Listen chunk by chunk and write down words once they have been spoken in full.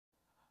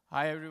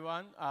Hi,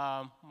 everyone.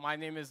 My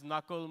name is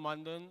Nakul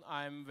Mandan.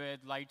 I'm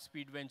with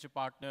Lightspeed Venture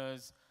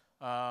Partners.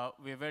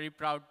 We're very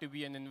proud to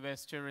be an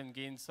investor in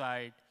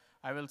Gainsight.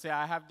 I will say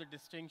I have the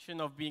distinction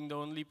of being the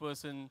only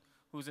person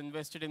who's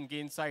invested in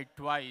Gainsight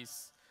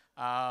twice.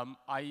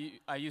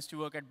 I used to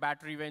work at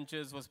Battery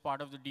Ventures, was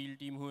part of the deal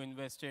team who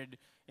invested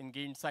in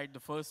Gainsight the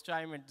first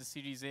time at the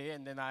Series A,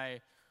 and then I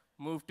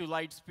moved to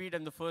Lightspeed,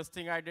 and the first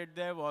thing I did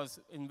there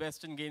was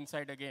invest in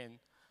Gainsight again.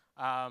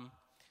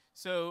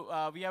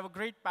 We have a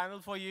great panel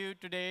for you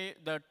today.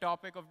 The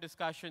topic of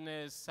discussion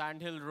is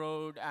Sandhill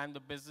Road and the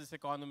business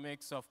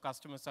economics of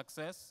customer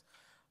success.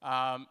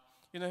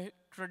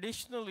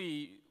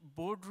 Traditionally,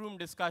 boardroom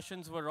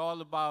discussions were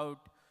all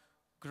about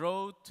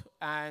growth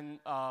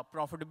and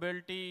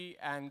profitability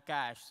and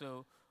cash.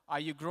 So are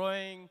you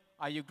growing?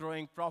 Are you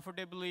growing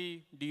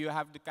profitably? Do you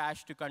have the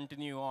cash to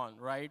continue on,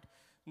 right?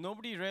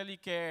 Nobody really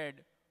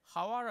cared,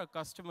 how are our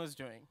customers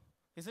doing?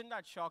 Isn't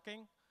that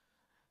shocking?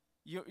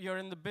 You're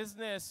in the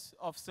business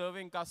of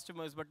serving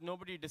customers, but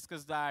nobody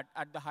discussed that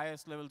at the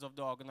highest levels of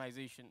the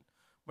organization.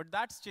 But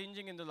that's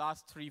changing in the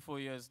last 3, 4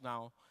 years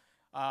now.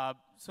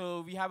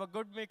 So we have a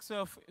good mix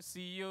of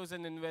CEOs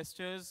and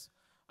investors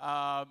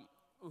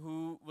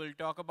who will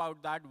talk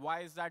about that. Why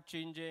is that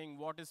changing?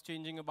 What is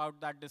changing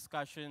about that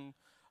discussion?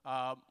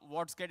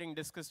 What's getting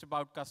discussed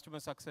about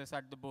customer success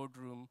at the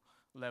boardroom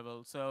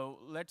level? So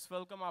let's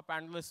welcome our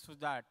panelists for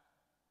that.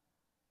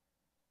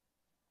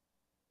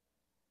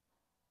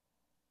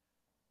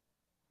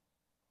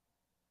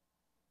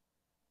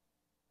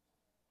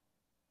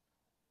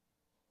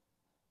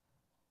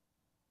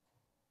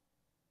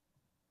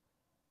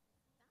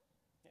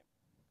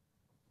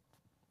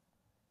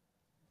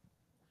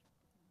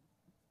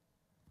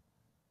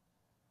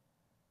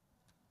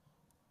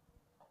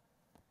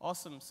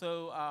 Awesome.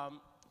 So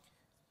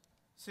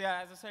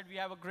yeah, as I said, we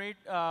have a great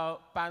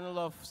panel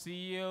of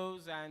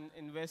CEOs and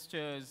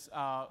investors.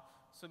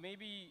 So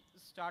maybe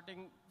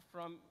starting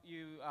from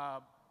you,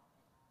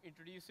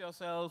 introduce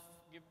yourself,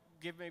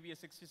 give maybe a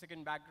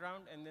 60-second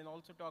background, and then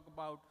also talk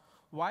about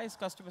why is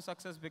customer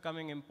success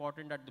becoming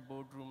important at the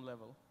boardroom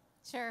level?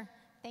 Sure.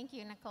 Thank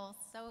you, Nicole.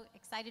 So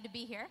excited to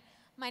be here.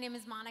 My name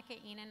is Monica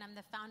Enand. I'm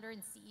the founder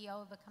and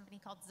CEO of a company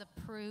called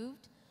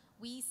Zapproved.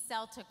 We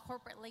sell to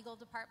corporate legal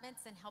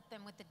departments and help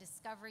them with the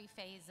discovery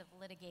phase of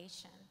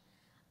litigation.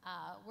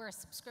 We're a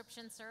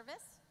subscription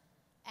service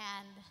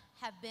and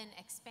have been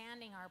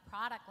expanding our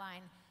product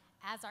line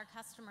as our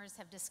customers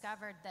have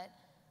discovered that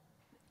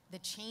the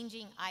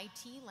changing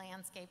IT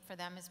landscape for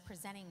them is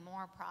presenting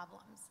more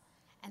problems.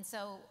 And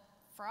so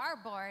for our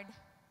board,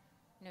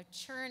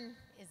 churn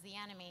is the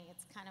enemy.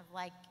 It's kind of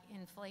like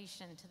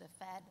inflation to the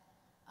Fed.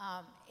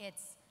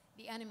 It's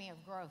the enemy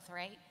of growth,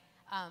 right?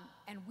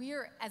 And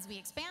as we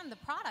expand the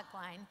product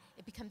line,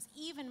 it becomes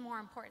even more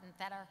important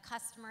that our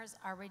customers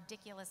are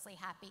ridiculously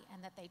happy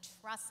and that they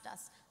trust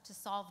us to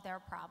solve their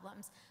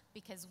problems,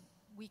 because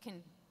we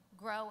can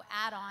grow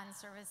add-on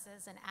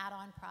services and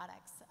add-on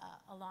products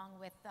along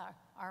with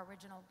our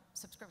original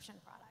subscription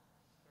product.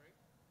 Great.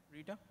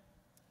 Rita?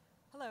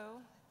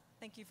 Hello.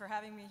 Thank you for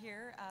having me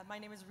here. My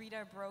name is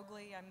Rita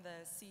Brogley. I'm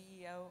the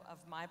CEO of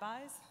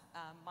MyBuys.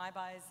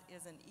 MyBuys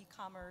is an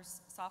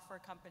e-commerce software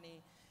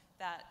company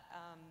that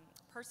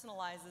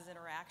personalizes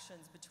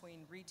interactions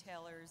between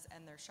retailers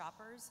and their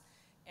shoppers.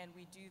 And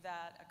we do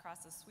that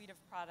across a suite of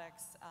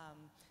products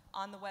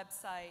on the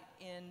website,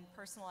 in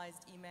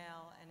personalized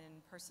email, and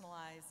in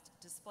personalized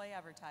display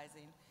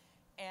advertising.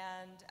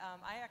 And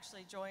I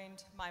actually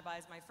joined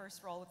MyBuys. My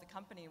first role with the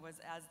company was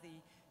as the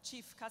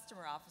Chief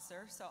Customer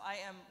Officer. So I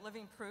am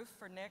living proof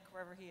for Nick,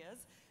 wherever he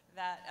is,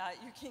 that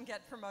you can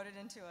get promoted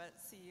into a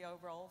CEO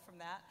role from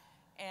that.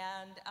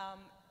 And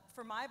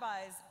for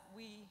MyBuys,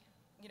 we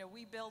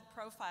build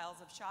profiles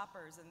of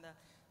shoppers, and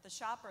the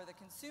shopper, the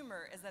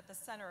consumer, is at the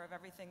center of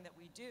everything that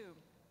we do.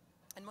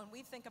 And when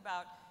we think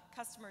about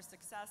customer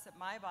success at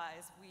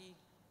MyBuys,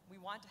 we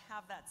want to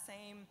have that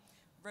same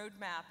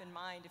roadmap in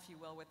mind, if you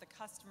will, with the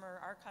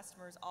customer, our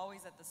customers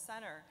always at the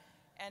center.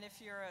 And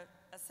if you're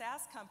a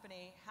SaaS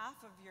company,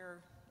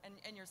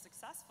 and you're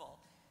successful,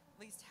 at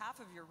least half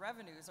of your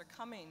revenues are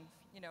coming,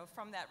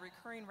 from that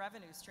recurring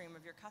revenue stream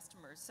of your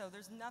customers. So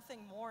there's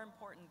nothing more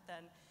important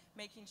than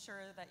making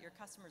sure that your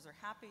customers are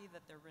happy,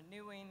 that they're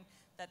renewing,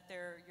 that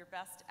they're your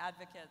best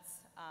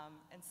advocates.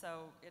 And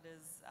so it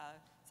is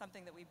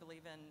something that we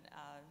believe in.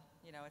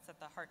 It's at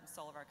the heart and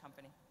soul of our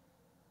company.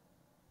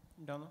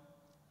 Donna?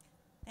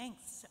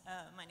 Thanks.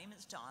 My name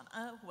is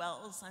Donna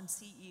Wells. I'm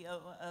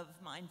CEO of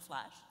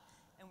Mindflash,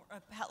 and we're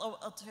a Palo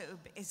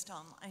Alto-based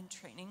online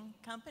training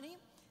company.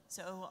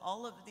 So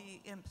all of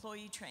the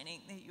employee training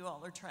that you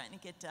all are trying to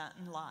get done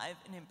live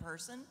and in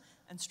person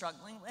and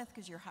struggling with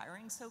because you're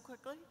hiring so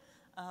quickly,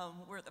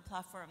 we're the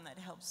platform that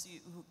helps you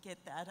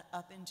get that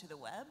up into the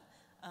web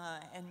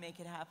and make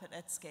it happen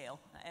at scale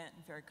and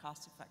very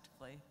cost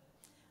effectively.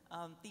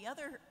 I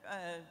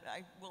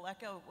will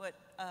echo what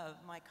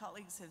my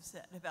colleagues have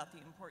said about the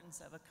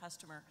importance of a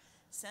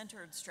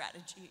customer-centered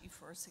strategy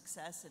for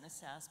success in a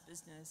SaaS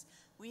business.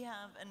 We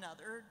have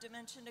another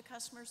dimension to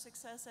customer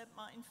success at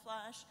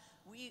Mindflash,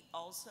 we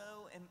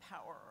also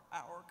empower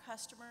our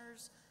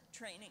customers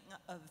training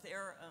of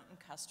their own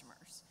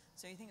customers.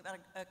 So you think about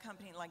a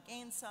company like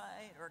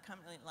Gainsight, or a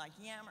company like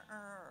Yammer,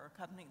 or a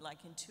company like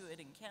Intuit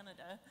in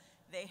Canada.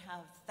 They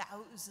have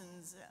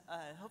thousands,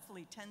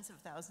 hopefully tens of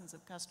thousands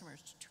of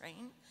customers to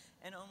train,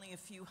 and only a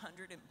few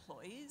hundred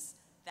employees.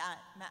 That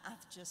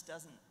math just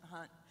doesn't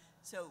hunt.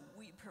 So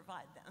we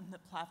provide them the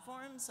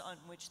platforms on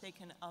which they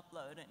can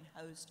upload and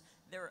host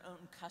their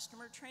own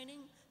customer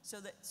training, so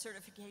that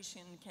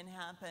certification can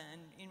happen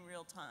in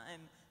real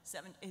time,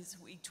 7 days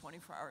a week,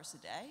 24 hours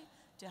a day,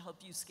 to help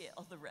you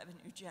scale the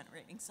revenue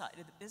generating side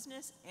of the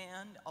business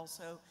and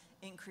also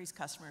increase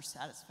customer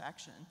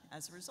satisfaction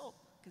as a result,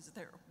 because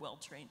they're well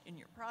trained in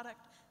your product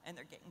and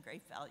they're getting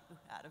great value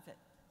out of it.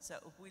 So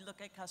we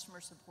look at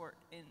customer support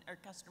or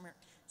customer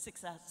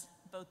success,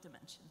 both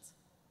dimensions.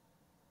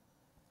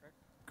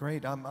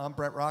 Great. I'm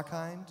Brett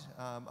Rochkind.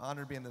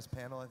 Honored to be in this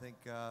panel. I think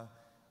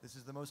this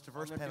is the most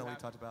diverse panel we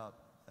talked about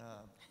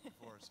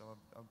before, so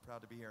I'm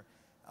proud to be here.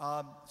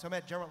 So I'm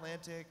at General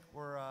Atlantic.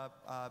 We're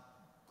a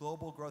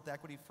global growth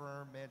equity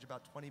firm, manage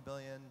about $20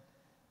 billion,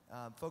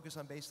 focus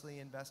on basically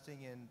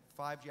investing in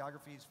 5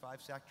 geographies,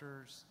 5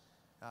 sectors.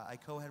 I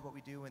co-head what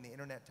we do in the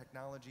internet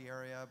technology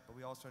area, but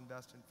we also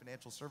invest in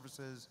financial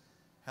services,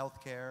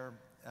 healthcare,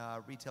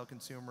 retail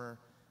consumer,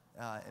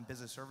 and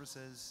business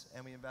services.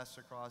 And we invest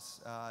across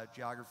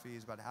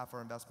geographies. About half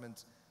our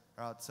investments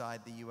are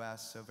outside the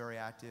US, so very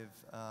active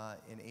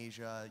in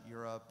Asia,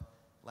 Europe,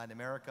 Latin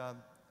America.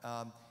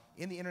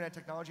 In the internet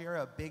technology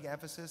area, a big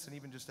emphasis, and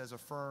even just as a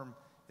firm,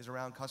 is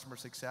around customer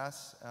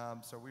success.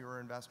 So we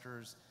were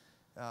investors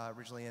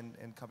originally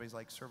in companies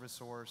like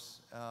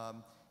ServiceSource,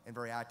 and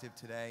very active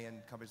today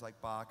in companies like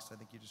Box. I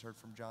think you just heard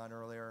from John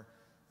earlier,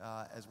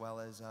 as well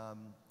as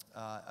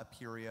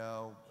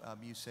Aperio,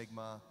 Mu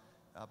Sigma,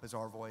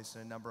 Bazaar Voice,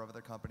 and a number of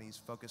other companies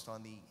focused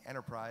on the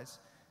enterprise.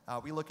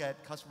 We look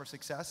at customer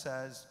success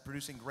as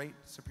producing great,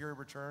 superior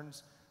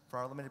returns for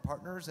our limited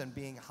partners and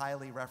being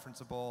highly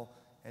referenceable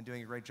and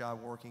doing a great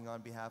job working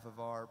on behalf of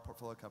our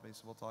portfolio companies.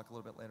 So we'll talk a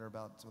little bit later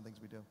about some of the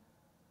things we do.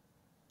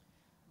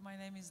 My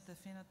name is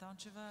Dafina.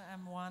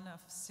 I'm one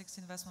of 6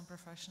 investment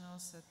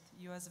professionals at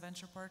US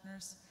Venture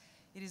Partners.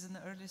 It is an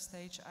early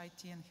stage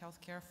IT and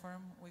healthcare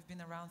firm. We've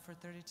been around for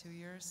 32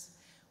 years.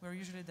 We're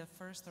usually the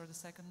first or the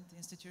second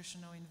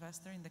institutional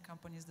investor in the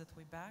companies that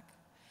we back.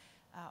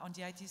 On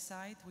the IT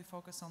side, we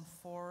focus on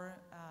four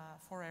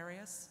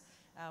areas.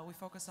 We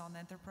focus on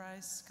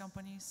enterprise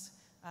companies,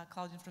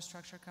 cloud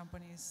infrastructure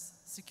companies.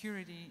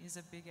 Security is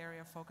a big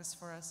area of focus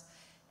for us,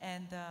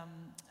 and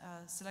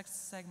select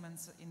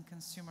segments in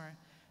consumer.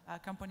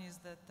 Companies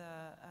that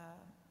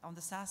on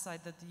the SaaS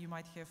side that you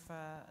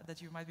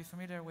might be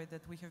familiar with,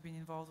 that we have been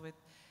involved with,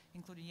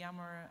 including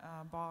Yammer,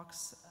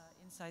 Box,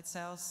 Inside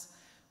Sales,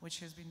 which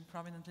has been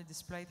prominently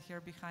displayed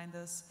here behind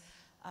us,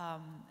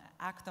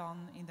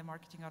 Acton in the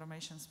marketing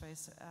automation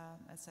space,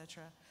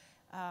 etc.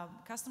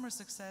 Customer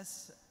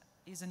success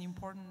is an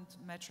important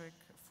metric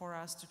for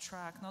us to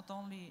track, not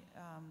only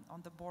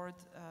on the board,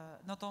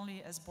 not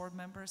only as board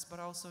members, but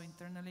also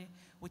internally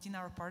within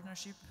our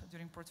partnership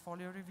during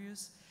portfolio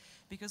reviews,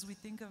 because we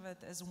think of it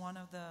as one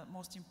of the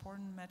most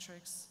important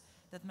metrics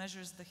that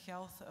measures the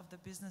health of the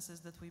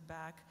businesses that we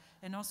back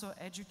and also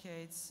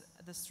educates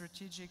the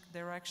strategic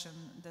direction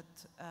that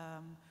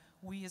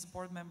we as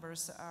board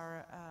members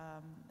are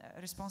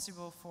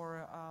responsible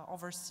for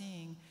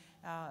overseeing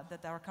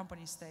that our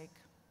companies take.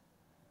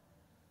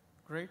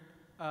 Great.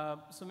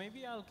 So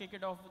maybe I'll kick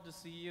it off with the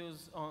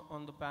CEOs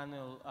on the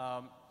panel.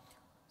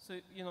 So,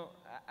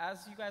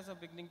 as you guys are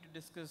beginning to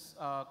discuss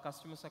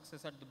customer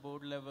success at the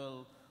board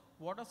level,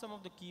 what are some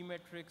of the key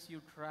metrics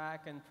you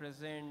track and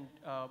present?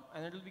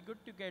 And it'll be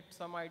good to get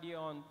some idea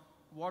on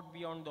what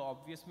beyond the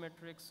obvious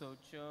metrics, so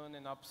churn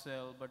and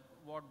upsell, but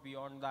what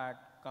beyond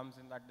that comes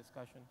in that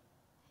discussion?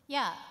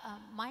 Yeah,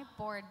 my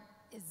board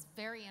is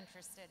very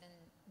interested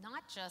in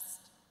not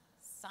just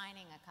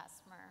signing a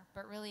customer,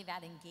 but really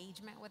that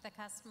engagement with the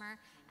customer.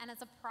 And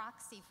as a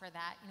proxy for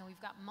that, we've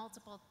got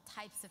multiple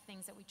types of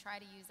things that we try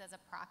to use as a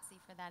proxy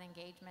for that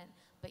engagement,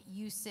 but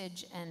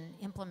usage and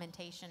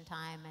implementation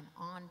time and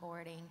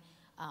onboarding,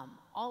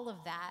 all of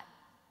that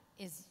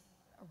is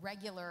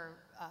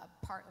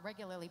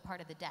regularly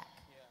part of the deck.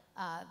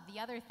 Yeah. The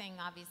other thing,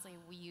 obviously,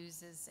 we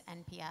use is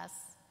NPS,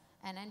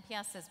 and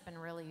NPS has been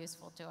really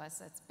useful to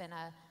us. It's been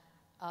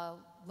a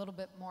little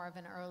bit more of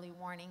an early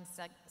warning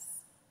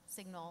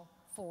signal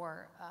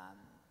for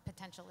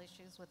potential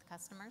issues with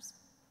customers.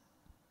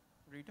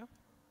 Rita?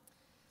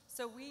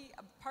 So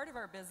part of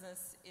our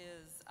business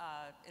is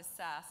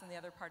SaaS, and the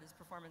other part is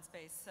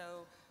performance-based.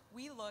 So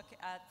we look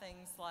at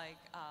things like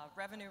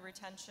revenue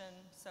retention,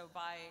 so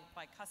by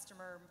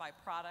customer, by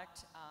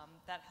product.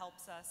 That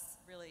helps us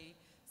really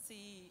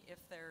see if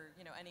there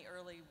are any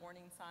early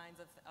warning signs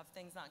of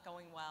things not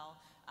going well.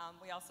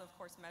 We also, of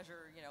course,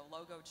 measure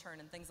logo churn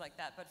and things like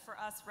that. But for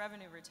us,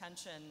 revenue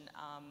retention,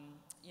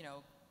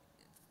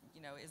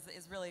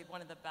 is really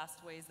one of the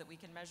best ways that we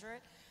can measure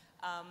it.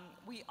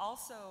 We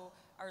also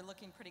are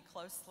looking pretty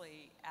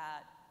closely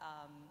at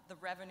the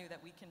revenue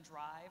that we can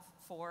drive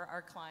for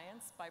our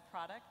clients by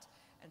product.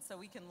 And so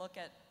we can look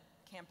at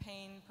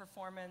campaign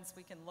performance,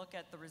 we can look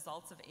at the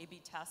results of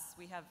A/B tests.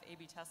 We have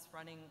A/B tests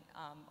running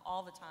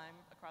all the time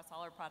across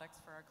all our products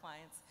for our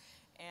clients.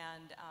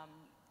 And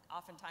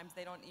oftentimes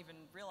they don't even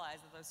realize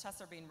that those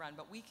tests are being run,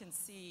 but we can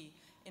see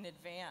in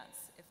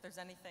advance if there's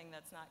anything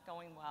that's not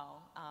going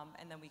well,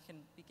 and then we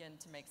can begin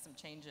to make some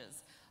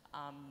changes.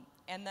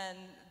 And then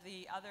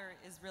the other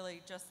is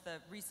really just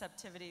the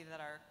receptivity that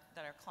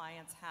our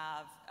clients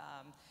have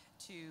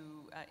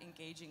to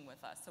engaging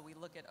with us. So we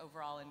look at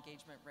overall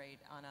engagement rate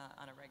on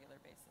a regular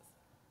basis.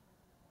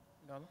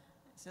 Donna?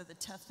 So the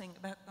tough thing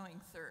about going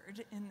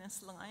third in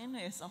this line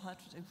is I'll have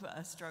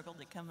to struggle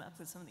to come up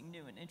with something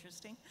new and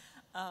interesting.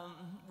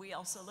 We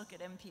also look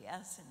at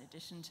NPS in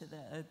addition to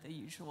the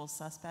usual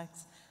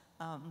suspects.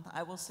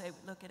 I will say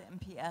we look at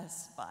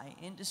NPS by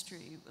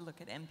industry. We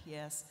look at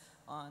NPS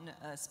on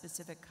a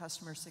specific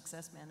customer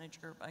success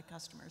manager by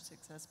customer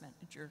success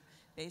manager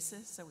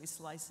basis, so we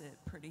slice it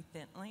pretty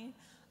thinly.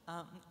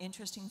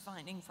 Interesting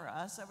finding for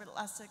us over the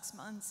last 6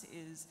 months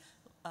is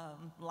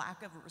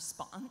lack of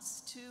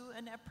response to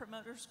a Net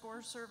Promoter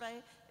Score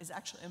survey is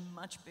actually a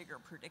much bigger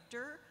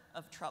predictor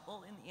of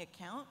trouble in the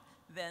account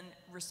than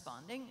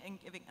responding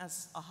and giving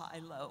us a high,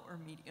 low, or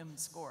medium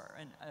score,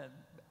 and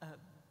a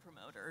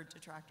promoter,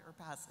 detractor, or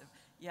passive.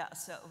 Yeah,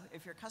 so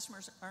if your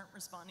customers aren't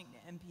responding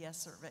to NPS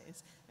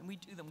surveys, and we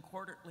do them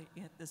quarterly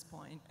at this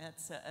point,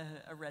 that's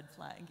a red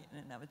flag in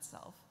and of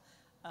itself.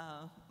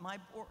 My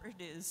board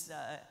is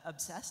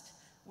obsessed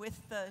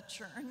with the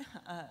churn.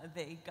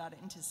 They got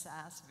into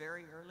SaaS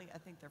very early. I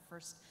think their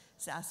first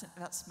SaaS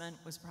investment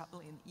was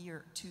probably in the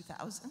year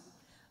 2000.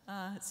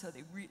 So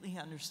they really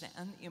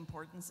understand the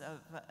importance of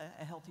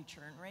a healthy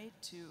churn rate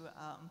to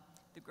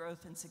the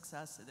growth and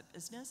success of the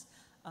business.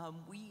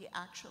 We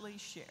actually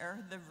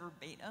share the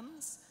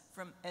verbatims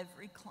from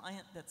every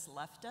client that's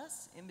left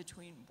us in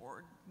between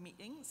board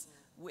meetings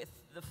with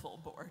the full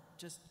board,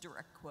 just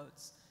direct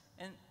quotes.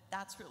 And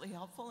that's really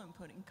helpful in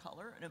putting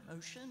color and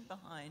emotion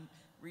behind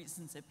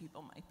reasons that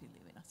people might be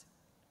leaving us.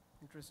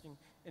 Interesting.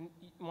 And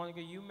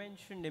Monica, you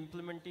mentioned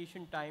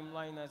implementation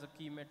timeline as a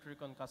key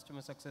metric on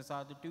customer success.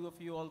 Are the two of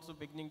you also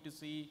beginning to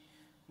see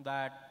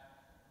that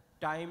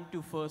time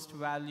to first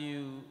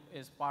value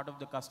is part of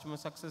the customer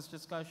success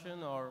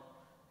discussion, or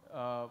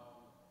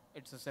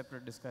it's a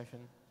separate discussion?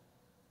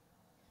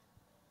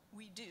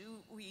 We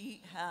do.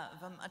 We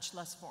have a much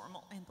less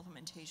formal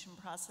implementation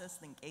process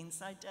than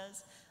Gainsight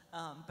does.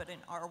 But in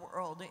our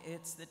world,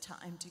 it's the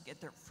time to get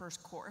their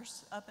first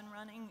course up and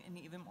running, and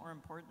even more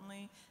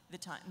importantly, the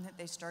time that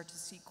they start to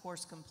see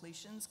course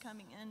completions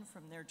coming in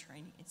from their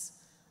trainees.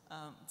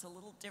 It's a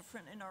little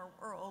different in our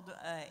world.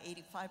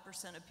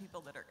 85% of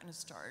people that are going to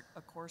start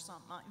a course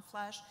on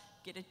Mindflash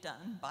get it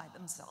done by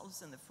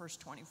themselves in the first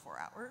 24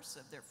 hours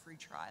of their free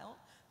trial.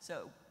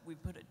 So we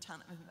put a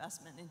ton of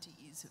investment into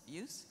ease of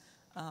use.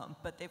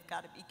 But they've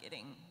got to be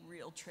getting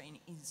real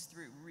trainees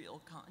through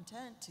real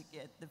content to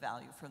get the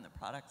value from the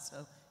product.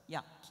 So yeah,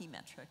 key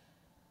metric.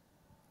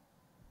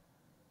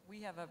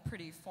 We have a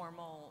pretty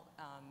formal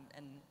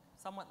and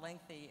somewhat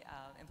lengthy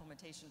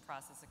implementation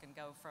process. It can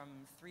go from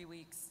 3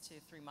 weeks to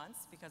 3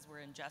 months because we're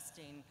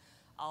ingesting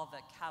all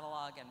the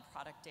catalog and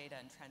product data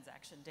and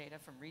transaction data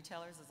from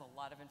retailers. There's a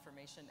lot of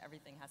information.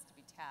 Everything has to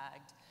be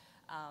tagged.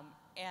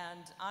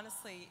 And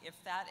honestly, if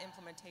that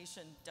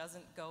implementation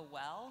doesn't go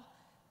well,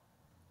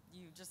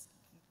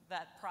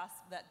 that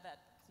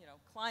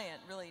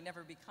client really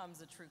never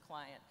becomes a true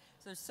client.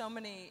 So there's so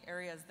many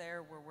areas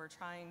there where we're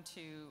trying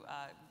to,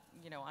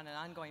 on an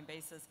ongoing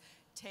basis,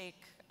 take,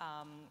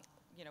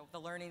 the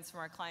learnings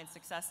from our client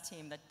success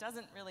team that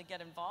doesn't really get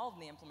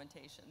involved in the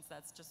implementations,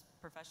 that's just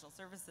professional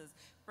services,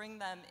 bring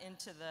them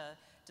into the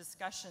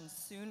discussion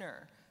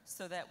sooner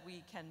so that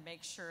we can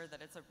make sure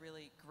that it's a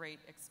really great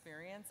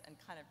experience and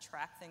kind of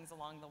track things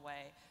along the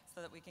way, so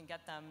that we can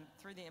get them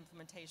through the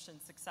implementation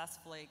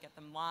successfully, get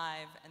them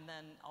live, and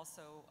then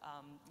also,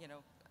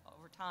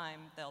 over time,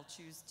 they'll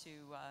choose to,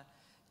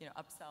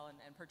 upsell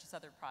and purchase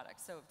other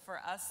products. So for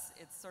us,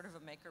 it's sort of a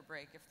make or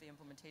break if the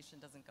implementation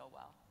doesn't go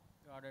well.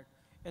 Got it.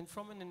 And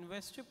from an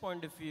investor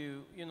point of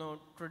view,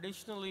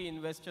 traditionally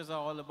investors are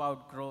all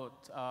about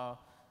growth,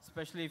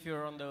 especially if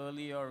you're on the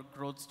early or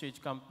growth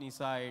stage company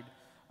side.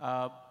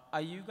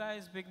 Are you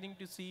guys beginning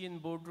to see in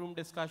boardroom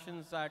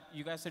discussions that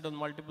you guys sit on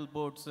multiple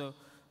boards? So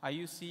are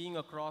you seeing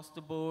across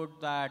the board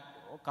that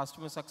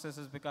customer success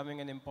is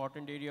becoming an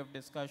important area of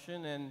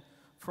discussion? And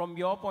from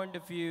your point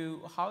of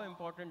view, how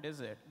important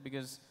is it?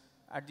 Because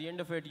at the end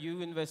of it,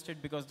 you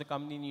invested because the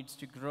company needs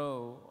to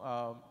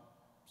grow.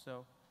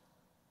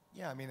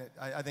 Yeah, I mean,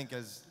 I think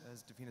as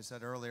Dafina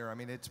said earlier, I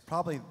mean, it's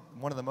probably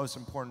one of the most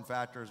important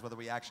factors whether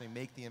we actually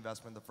make the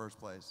investment in the first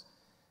place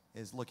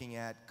is looking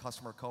at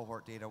customer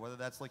cohort data, whether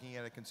that's looking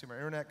at a consumer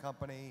internet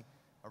company,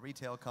 a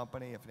retail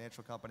company, a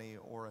financial company,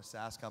 or a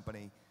SaaS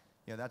company.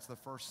 That's the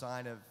first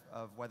sign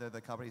of whether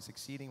the company is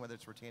succeeding, whether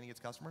it's retaining its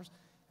customers.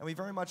 And we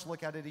very much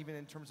look at it even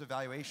in terms of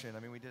valuation. I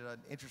mean, we did an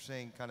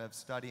interesting kind of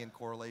study and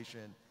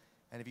correlation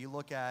And if you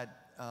look at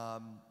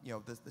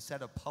the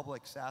set of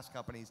public SaaS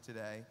companies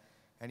today,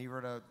 and you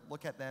were to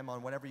look at them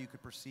on whatever you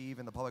could perceive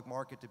in the public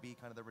market to be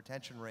kind of the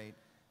retention rate,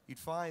 you'd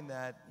find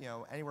that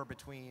anywhere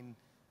between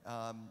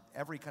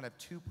every kind of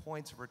 2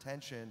 points of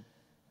retention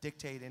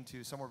dictate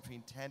into somewhere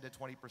between 10 to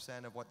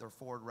 20% of what their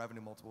forward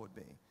revenue multiple would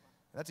be.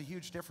 And that's a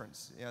huge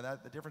difference.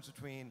 The difference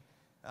between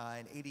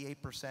an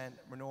 88%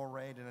 renewal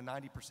rate and a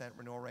 90%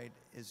 renewal rate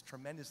is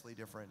tremendously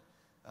different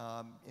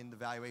in the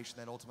valuation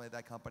that ultimately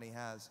that company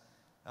has.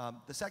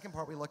 The second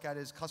part we look at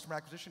is customer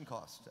acquisition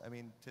cost. I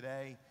mean,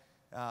 today,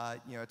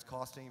 it's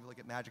costing, if you look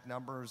at magic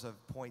numbers of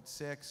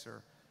 0.6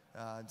 or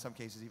in some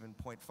cases even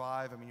 0.5.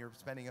 I mean, you're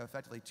spending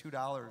effectively $2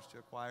 to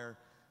acquire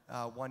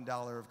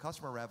 $1 of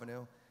customer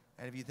revenue.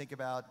 And if you think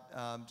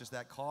about just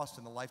that cost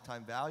and the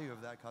lifetime value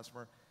of that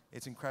customer,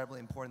 it's incredibly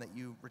important that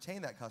you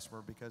retain that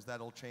customer, because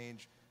that'll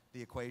change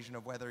the equation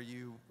of whether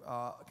you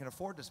can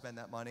afford to spend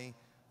that money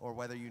or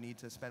whether you need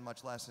to spend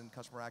much less in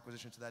customer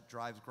acquisition, so that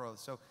drives growth.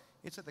 So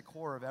it's at the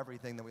core of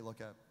everything that we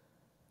look at.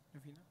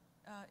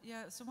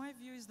 Yeah, so my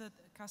view is that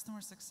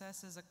customer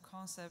success as a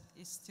concept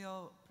is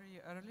still pretty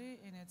early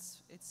in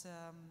its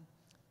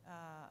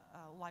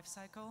life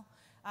cycle.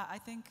 I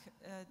think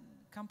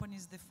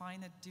companies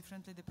define it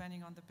differently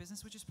depending on the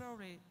business, which is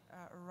probably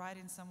right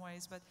in some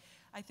ways, but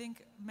I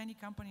think many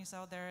companies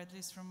out there, at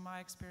least from my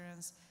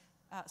experience,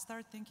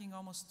 start thinking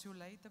almost too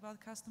late about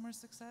customer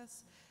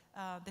success.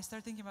 They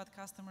start thinking about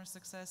customer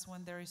success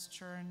when there is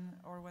churn,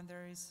 or when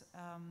there is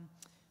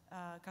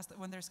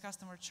there's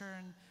customer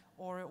churn,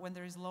 or when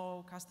there is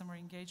low customer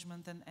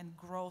engagement and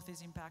growth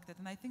is impacted.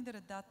 And I think that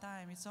at that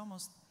time, it's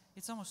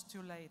almost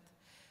too late.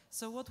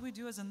 So what we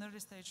do as an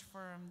early stage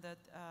firm that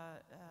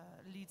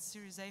leads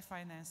Series A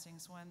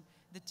financings, when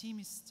the team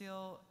is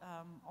still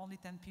only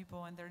 10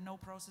 people and there are no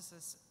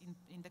processes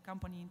in the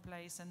company in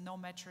place and no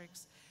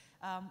metrics,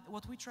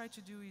 what we try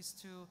to do is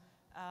to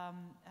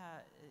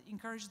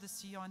encourage the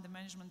CEO and the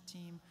management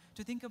team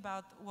to think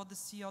about what the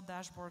CEO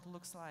dashboard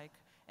looks like,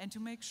 and to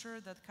make sure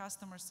that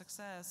customer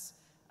success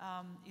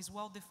is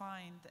well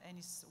defined and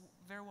is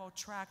very well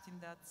tracked in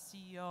that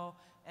CEO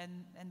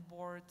and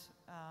board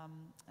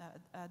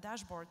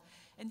dashboard.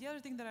 And the other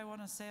thing that I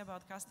want to say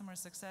about customer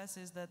success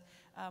is that,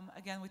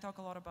 again, we talk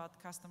a lot about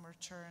customer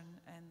churn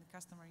and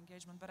customer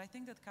engagement, but I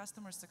think that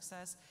customer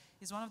success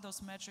is one of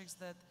those metrics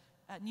that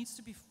needs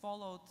to be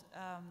followed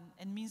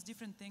and means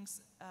different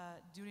things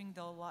during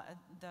the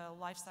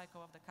life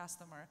cycle of the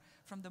customer,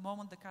 from the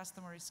moment the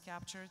customer is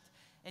captured.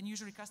 And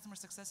usually customer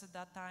success at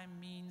that time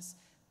means,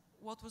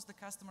 what was the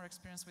customer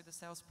experience with the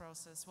sales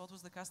process? What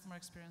was the customer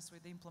experience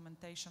with the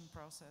implementation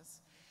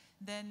process?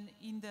 Then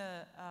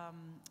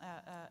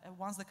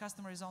once the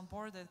customer is on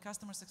board, the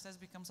customer success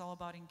becomes all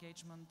about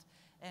engagement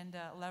and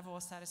level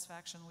of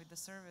satisfaction with the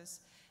service.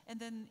 And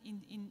then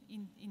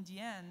in the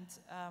end,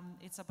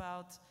 it's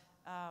about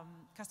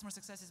customer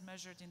success is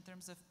measured in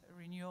terms of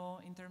renewal,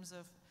 in terms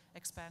of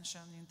expansion,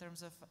 in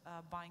terms of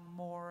buying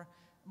more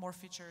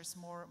features,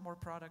 more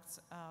products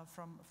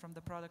from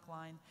the product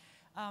line.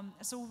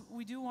 So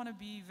we do want to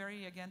be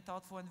very, again,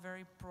 thoughtful and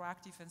very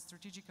proactive and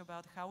strategic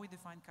about how we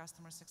define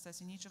customer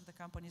success in each of the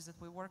companies that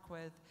we work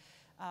with,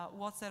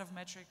 what set of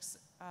metrics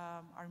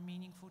are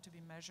meaningful to be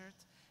measured,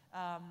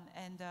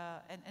 and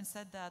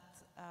set that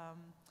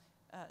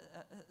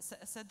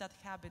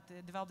habit,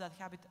 develop that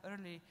habit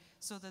early,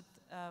 so that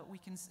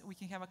we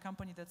can have a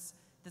company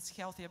that's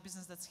healthy, a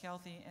business that's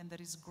healthy and that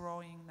is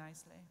growing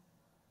nicely.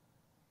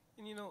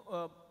 And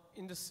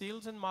in the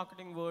sales and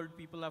marketing world,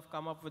 people have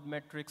come up with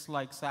metrics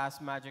like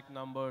SaaS magic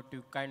number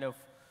to kind of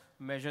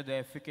measure the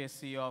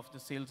efficacy of the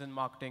sales and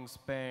marketing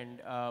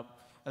spend. I'll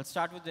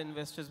start with the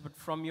investors, but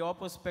from your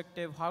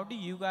perspective, how do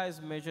you guys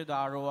measure the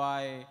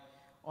ROI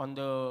on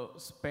the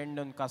spend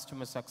on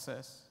customer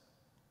success?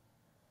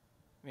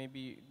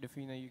 Maybe,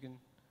 Dafina, you can.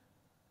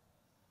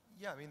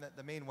 Yeah, I mean,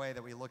 the main way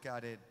that we look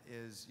at it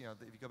is,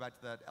 if you go back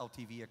to that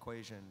LTV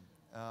equation,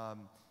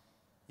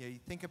 you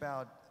think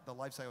about the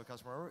lifecycle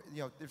customer.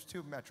 There's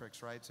two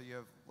metrics, right? So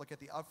you look at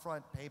the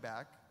upfront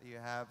payback that you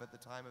have at the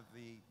time of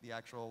the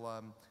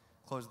actual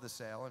close of the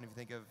sale, and if you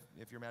think of,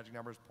 if your magic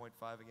number is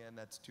 0.5 again,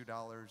 that's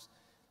 $2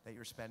 that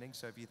you're spending.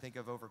 So if you think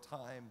of over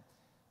time,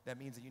 that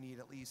means that you need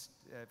at least,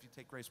 if you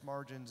take gross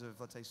margins of,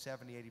 let's say,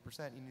 70,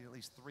 80%, you need at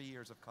least 3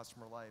 years of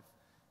customer life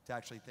to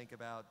actually think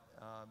about,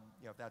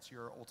 if that's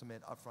your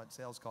ultimate upfront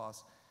sales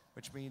cost,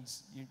 which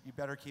means you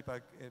better keep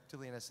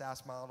particularly in a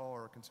SaaS model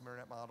or a consumer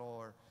net model,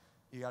 or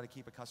you got to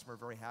keep a customer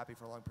very happy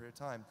for a long period of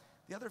time.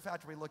 The other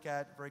factor we look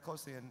at very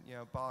closely,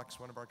 and Box,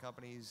 one of our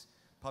companies,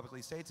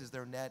 publicly states, is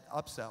their net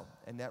upsell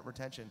and net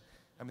retention.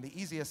 I mean, the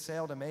easiest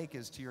sale to make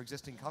is to your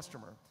existing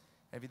customer.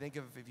 And if you think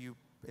of,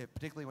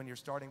 particularly when you're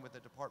starting with a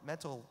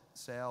departmental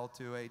sale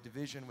to a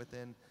division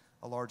within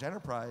a large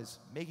enterprise,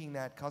 making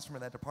that customer,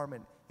 that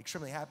department,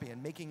 extremely happy,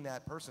 and making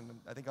that person,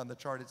 I think on the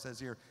chart it says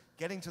here,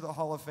 getting to the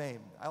Hall of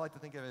Fame. I like to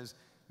think of it as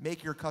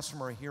make your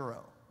customer a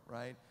hero,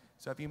 right?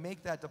 So if you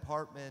make that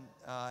department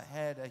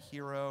head a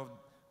hero,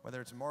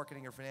 whether it's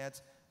marketing or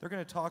finance, they're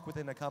going to talk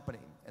within a company,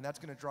 and that's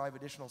going to drive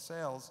additional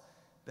sales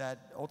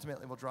that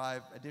ultimately will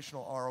drive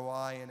additional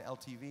ROI and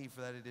LTV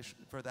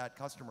for that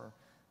customer,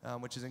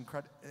 which is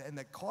incredible. And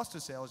the cost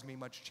of sale is going to be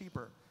much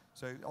cheaper.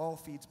 So it all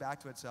feeds back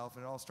to itself,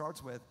 and it all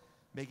starts with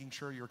making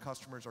sure your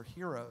customers are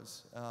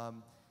heroes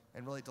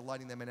and really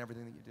delighting them in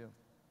everything that you do.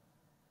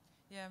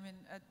 Yeah, I mean,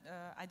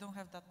 I don't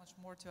have that much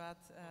more to add.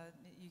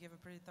 You gave a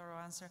pretty thorough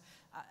answer.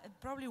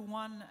 Probably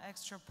one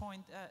extra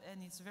point,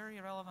 and it's very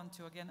relevant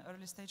to, again,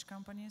 early stage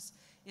companies,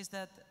 is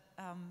that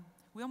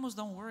we almost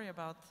don't worry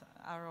about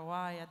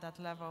ROI at that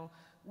level.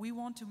 We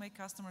want to make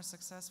customers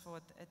successful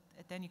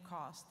at any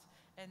cost.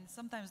 And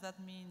sometimes that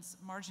means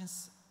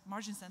margins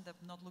end up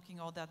not looking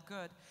all that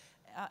good.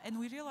 And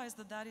we realize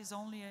that that is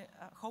only,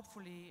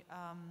 hopefully,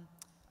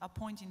 a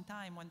point in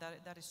time when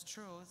that is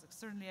true.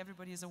 Certainly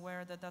everybody is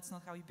aware that that's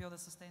not how you build a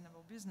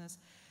sustainable business.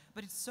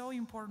 But it's so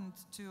important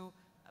to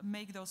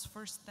make those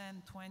first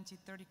 10, 20,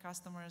 30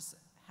 customers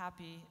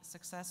happy,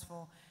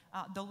 successful.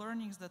 The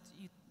learnings that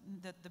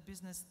the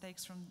business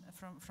takes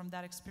from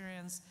that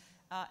experience,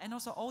 and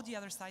also all the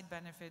other side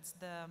benefits,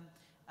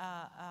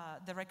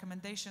 the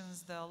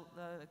recommendations,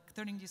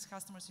 turning these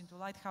customers into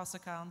lighthouse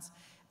accounts.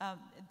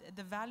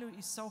 The value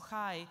is so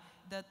high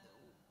that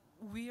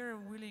we are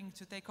willing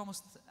to take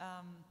almost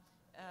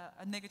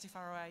a negative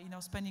ROI,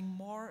 spending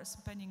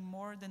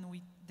more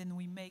than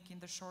we make in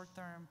the short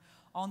term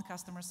on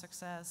customer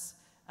success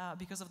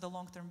because of the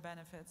long-term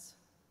benefits.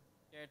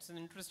 Yeah, it's an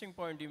interesting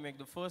point you make.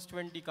 The first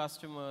 20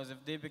 customers, if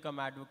they become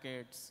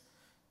advocates,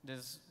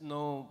 there's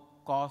no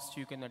cost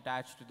you can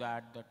attach to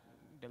that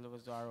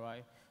delivers the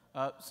ROI.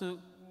 So,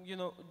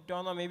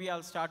 Donna, maybe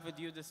I'll start with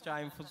you this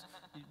time.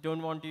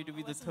 Don't want you to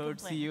be the third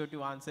CEO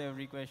to answer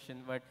every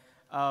question, but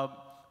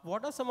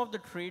what are some of the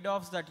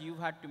trade-offs that you've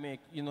had to make?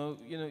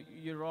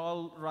 You're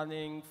all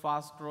running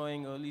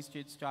fast-growing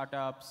early-stage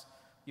startups.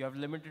 You have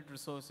limited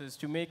resources.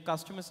 To make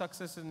customer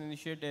success an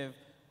initiative,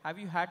 have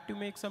you had to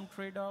make some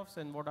trade-offs,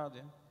 and what are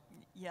they?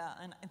 Yeah,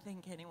 and I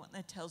think anyone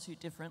that tells you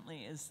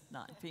differently is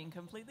not being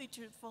completely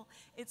truthful.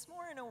 It's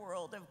more in a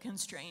world of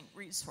constrained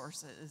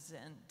resources,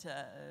 and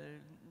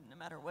no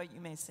matter what you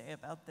may say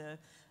about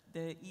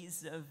the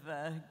ease of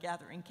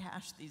gathering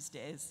cash these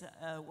days,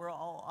 we're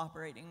all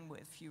operating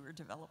with fewer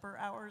developer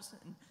hours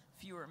and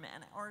fewer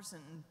man hours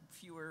and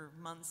fewer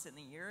months in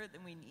the year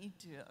than we need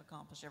to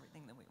accomplish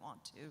everything that we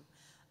want to.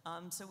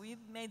 So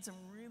we've made some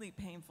really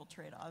painful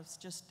trade-offs.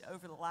 Just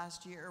over the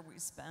last year, we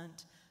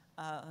spent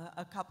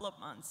a couple of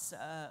months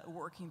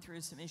working through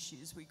some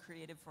issues we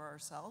created for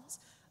ourselves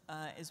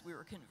as we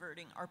were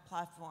converting our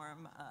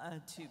platform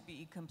to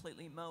be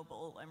completely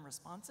mobile and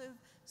responsive,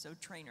 so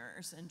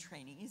trainers and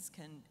trainees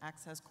can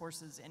access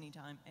courses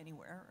anytime,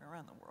 anywhere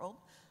around the world.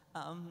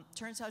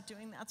 Turns out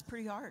doing that's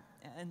pretty hard,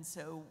 and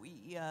so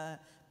we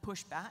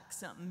pushed back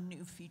some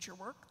new feature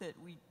work that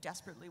we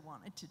desperately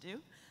wanted to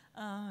do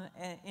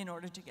in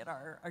order to get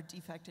our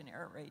defect and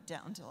error rate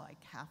down to like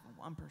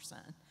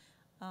 0.5%.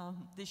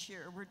 This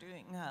year, we're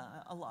doing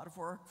a lot of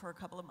work for a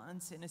couple of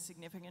months in a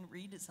significant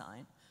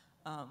redesign.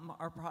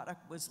 Our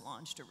product was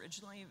launched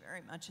originally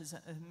very much as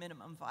a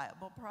minimum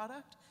viable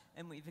product,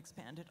 and we've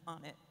expanded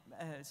on it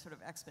sort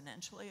of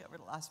exponentially over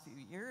the last few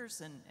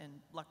years,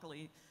 and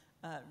luckily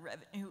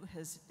revenue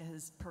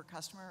has per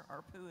customer,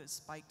 ARPU has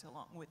spiked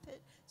along with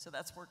it, so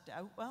that's worked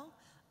out well.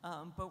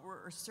 But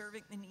we're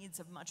serving the needs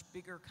of much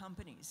bigger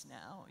companies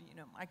now,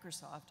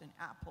 Microsoft and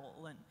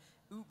Apple and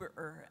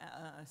Uber,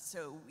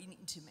 so we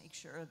need to make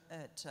sure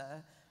that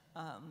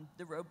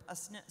the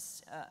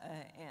robustness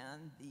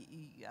and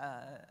the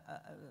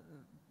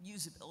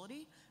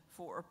usability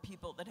for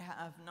people that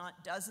have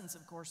not dozens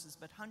of courses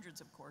but hundreds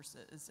of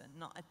courses, and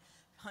not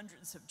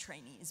hundreds of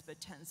trainees but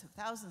tens of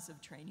thousands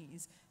of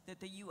trainees, that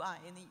the UI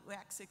and the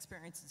UX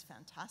experience is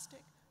fantastic.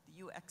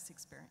 The UX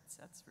experience,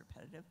 that's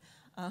repetitive,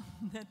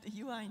 that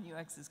the UI and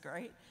UX is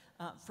great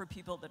for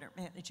people that are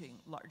managing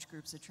large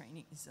groups of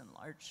trainees and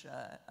large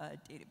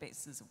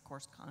databases of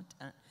course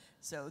content.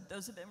 So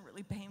those have been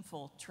really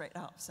painful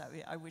trade-offs.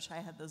 I wish I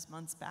had those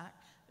months back.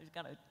 We've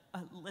got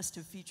a list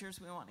of features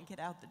we want to get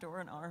out the door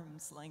an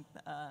arm's length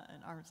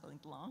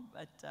long,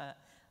 but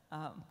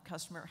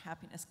customer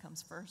happiness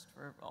comes first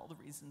for all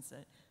the reasons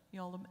that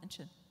you all have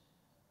mentioned.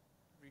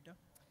 Rita?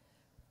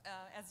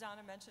 As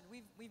Donna mentioned,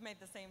 we've made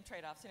the same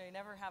trade-offs. You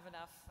never have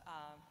enough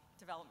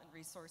development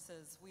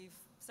resources. We've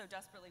so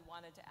desperately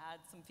wanted to add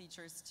some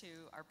features to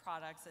our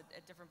products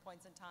at different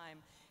points in time,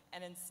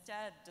 and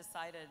instead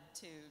decided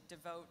to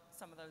devote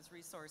some of those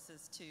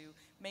resources to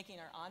making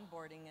our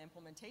onboarding and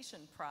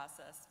implementation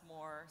process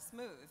more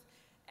smooth.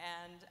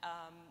 And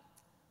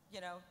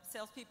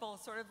salespeople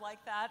sort of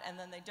like that, and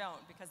then they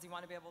don't, because you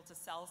want to be able to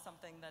sell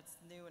something that's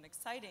new and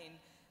exciting.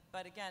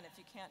 But again, if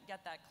you can't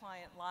get that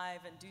client live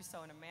and do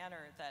so in a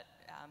manner that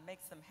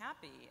makes them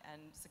happy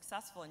and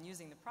successful in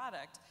using the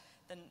product,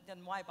 then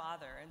why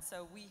bother? And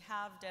so we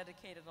have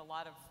dedicated a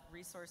lot of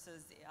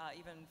resources,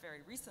 even very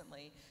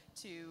recently,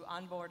 to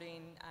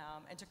onboarding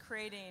and to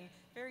creating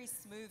very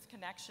smooth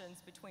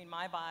connections between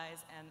MyBuys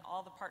and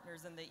all the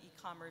partners in the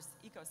e-commerce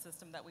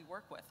ecosystem that we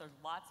work with. There's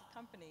lots of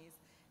companies,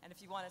 and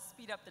if you want to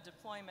speed up the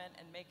deployment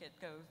and make it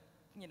go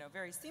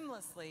very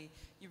seamlessly,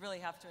 you really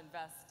have to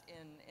invest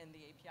in the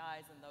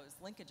APIs and those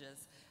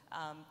linkages.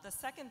 The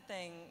second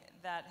thing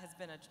that has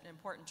been an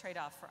important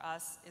trade-off for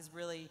us is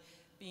really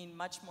being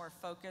much more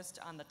focused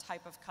on the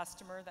type of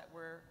customer that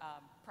we're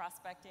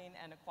prospecting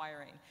and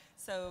acquiring.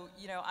 So,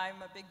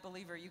 I'm a big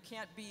believer, you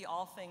can't be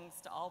all things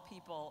to all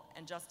people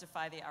and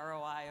justify the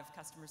ROI of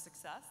customer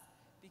success,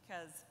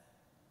 because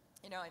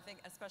I think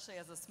especially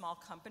as a small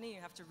company,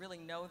 you have to really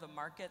know the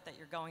market that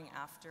you're going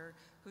after,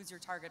 who's your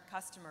target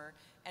customer,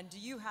 and do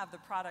you have the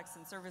products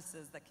and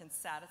services that can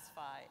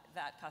satisfy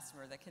that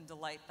customer, that can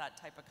delight that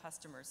type of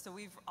customer. So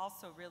we've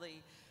also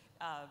really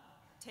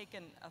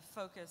taken a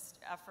focused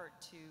effort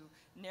to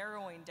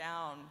narrowing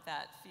down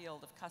that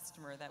field of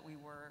customer that we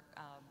were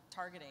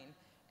targeting,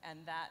 and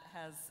that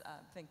has, I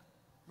think,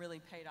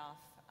 really paid off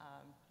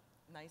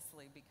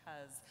nicely,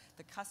 because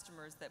the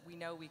customers that we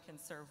know we can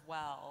serve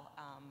well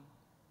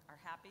are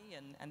happy,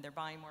 and they're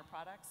buying more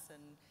products,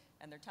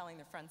 and they're telling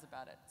their friends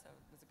about it. So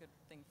it was a good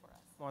thing for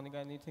us. Monica,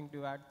 anything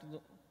to add to the?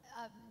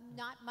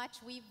 Not much.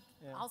 We've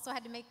also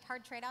had to make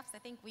hard trade-offs. I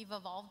think we've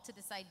evolved to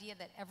this idea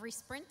that every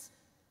sprint,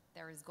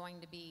 there is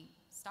going to be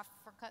stuff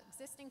for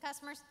existing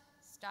customers,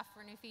 stuff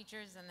for new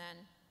features, and then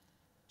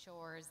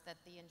chores that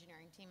the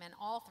engineering team, and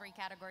all three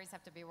categories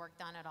have to be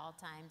worked on at all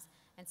times.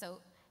 And so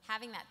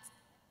having that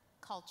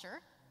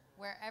culture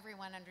where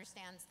everyone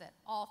understands that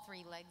all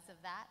three legs of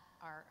that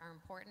are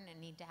important and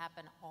need to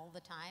happen all the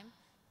time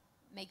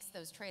makes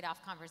those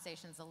trade-off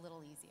conversations a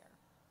little easier.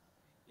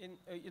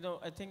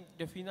 I think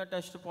Dafina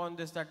touched upon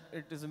this, that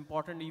it is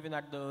important even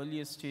at the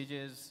earliest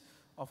stages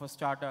of a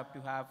startup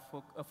to have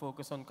a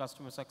focus on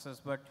customer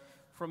success. But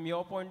from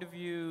your point of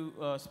view,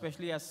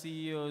 especially as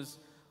CEOs,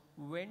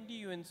 when do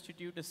you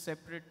institute a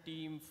separate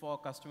team for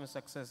customer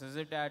success? Is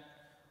it at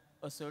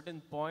a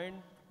certain point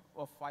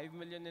of 5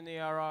 million in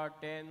ARR,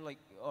 10,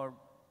 or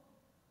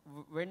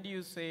when do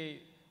you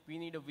say we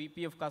need a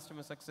VP of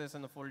customer success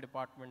and a full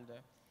department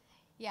there?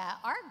 Yeah,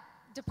 our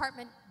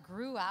department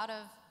grew out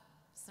of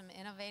some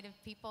innovative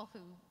people who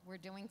were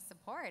doing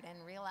support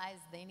and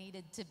realized they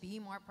needed to be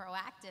more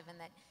proactive, and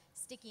that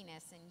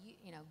stickiness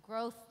and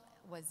growth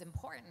was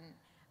important.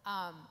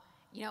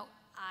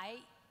 I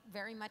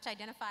very much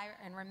identify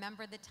and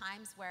remember the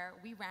times where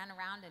we ran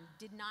around and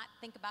did not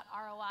think about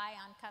ROI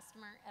on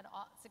customer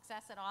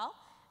success at all.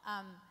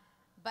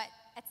 But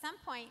at some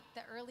point,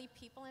 the early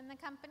people in the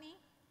company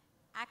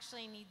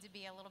actually need to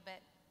be a little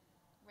bit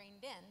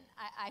reined in,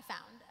 I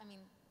found. I mean,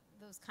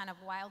 those kind of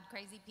wild,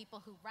 crazy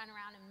people who run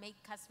around and make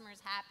customers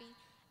happy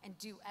and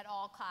do at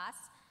all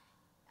costs.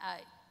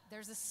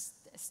 There's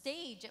a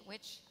stage at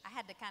which I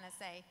had to kind of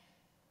say,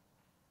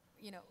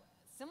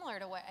 similar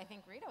to what I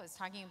think Rita was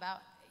talking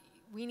about,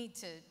 we need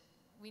to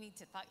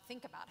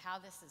think about how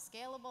this is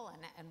scalable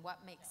and what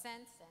makes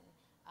sense,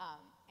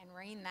 and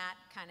rein that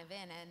kind of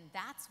in. And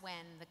that's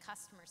when the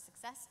customer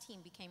success team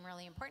became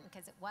really important,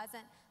 because it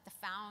wasn't the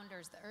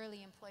founders, the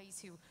early employees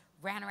who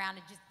ran around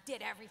and just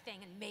did everything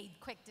and made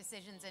quick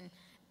decisions and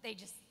they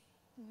just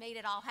made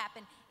it all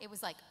happen. It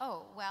was like,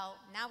 oh, well,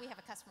 now we have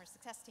a customer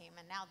success team,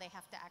 and now they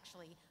have to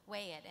actually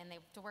weigh it, and they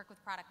have to work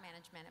with product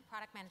management, and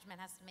product management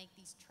has to make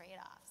these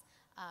trade-offs.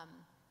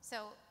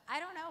 So I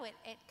don't know,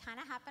 it kind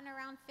of happened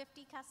around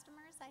 50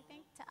 customers, I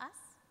think, to us.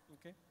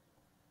 Okay.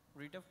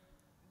 Rita?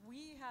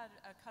 We had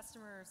a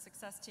customer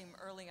success team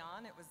early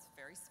on. It was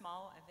very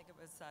small. I think it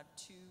was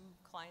 2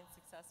 client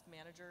success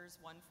managers,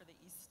 one for the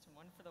East and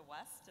one for the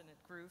West, and it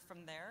grew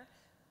from there.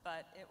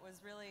 But it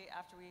was really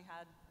after we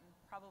had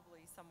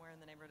probably somewhere in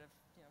the neighborhood of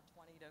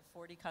 20 to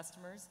 40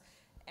 customers,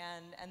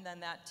 and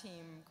then that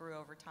team grew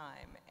over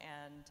time.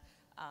 And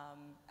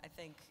I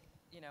think,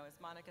 as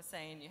Monica's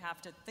saying, you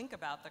have to think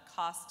about the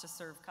cost to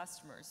serve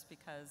customers,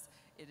 because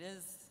it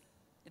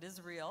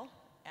is real,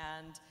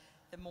 and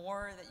the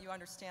more that you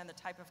understand the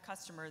type of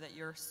customer that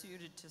you're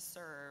suited to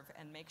serve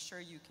and make sure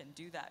you can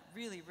do that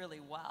really,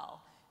 really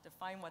well,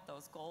 define what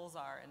those goals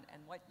are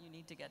and what you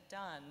need to get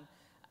done,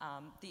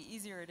 the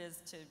easier it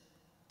is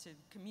to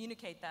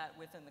communicate that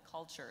within the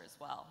culture as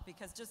well.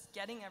 Because just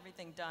getting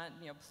everything done,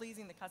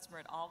 pleasing the customer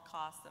at all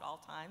costs at all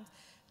times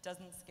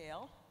doesn't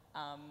scale,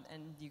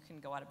 and you can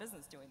go out of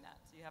business doing that.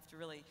 So you have to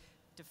really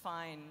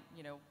define,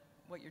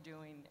 what you're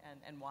doing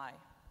and why.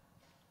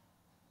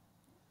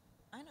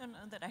 I don't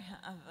know that I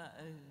have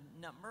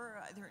a number,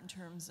 either in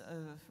terms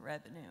of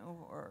revenue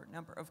or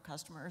number of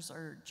customers.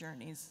 Our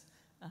journey's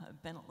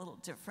been a little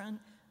different.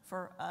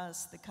 For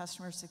us, the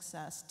customer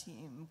success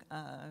team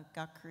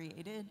got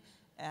created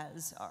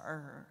as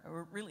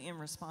really in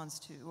response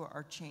to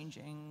our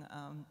changing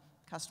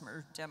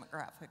customer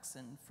demographics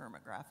and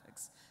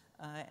firmographics.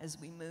 As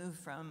we moved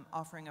from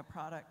offering a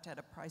product at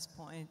a price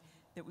point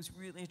that was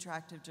really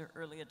attractive to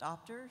early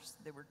adopters,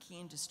 they were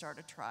keen to start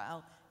a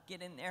trial,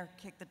 get in there,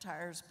 kick the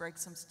tires, break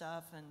some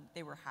stuff, and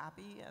they were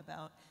happy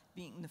about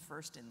being the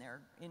first in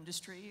their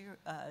industry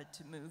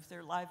to move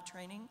their live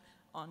training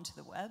onto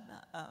the web.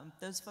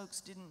 Those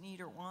folks didn't need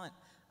or want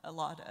a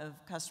lot of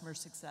customer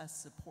success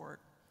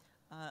support.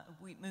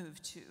 We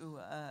moved to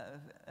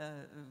a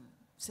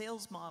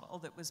sales model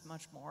that was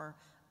much more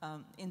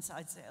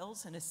inside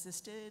sales and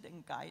assisted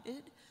and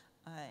guided,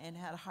 and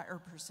had a higher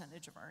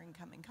percentage of our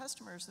incoming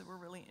customers that were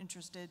really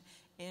interested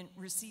in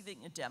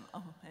receiving a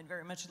demo and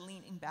very much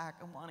leaning back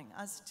and wanting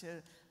us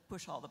to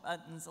push all the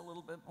buttons, a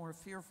little bit more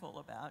fearful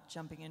about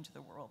jumping into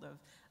the world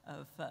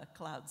of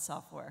cloud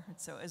software.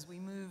 So as we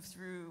move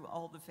through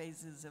all the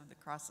phases of the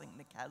Crossing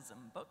the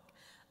Chasm book,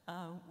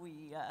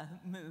 we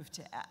moved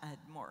to add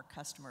more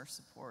customer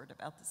support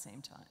about the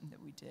same time that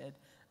we did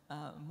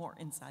more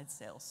inside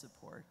sales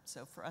support.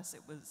 So for us,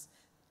 it was,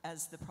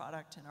 as the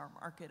product and our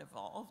market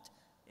evolved,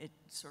 it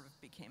sort of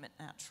became a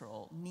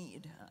natural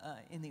need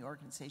in the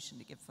organization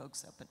to get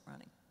folks up and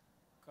running.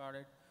 Got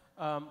it.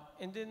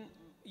 And then,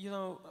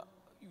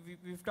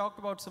 we've talked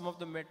about some of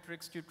the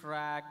metrics to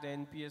track, the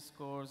NPS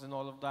scores and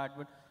all of that,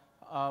 but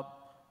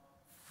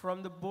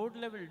from the board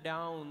level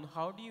down,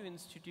 how do you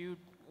institute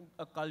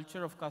a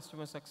culture of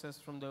customer success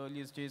from the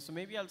earliest days? So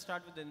maybe I'll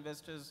start with the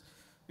investors,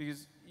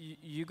 because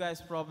you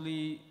guys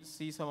probably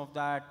see some of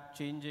that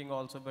changing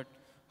also, but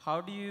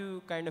how do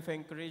you kind of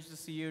encourage the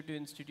CEO to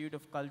institute a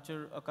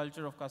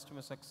culture of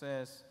customer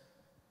success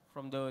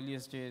from the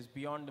earliest days,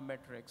 beyond the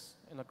metrics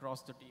and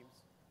across the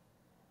teams?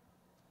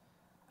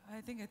 I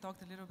think I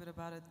talked a little bit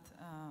about it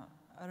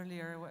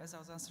earlier as I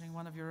was answering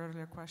one of your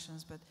earlier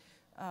questions, but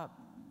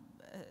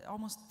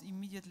almost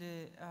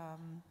immediately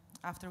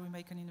after we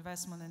make an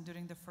investment and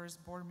during the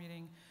first board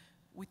meeting,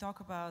 we talk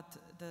about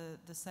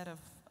the set of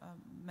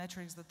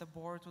metrics that the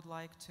board would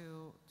like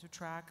to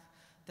track,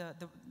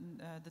 that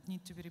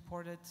needs to be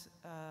reported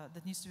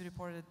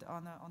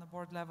on a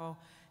board level.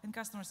 And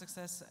customer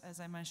success, as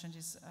I mentioned,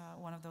 is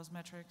one of those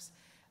metrics.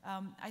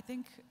 I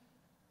think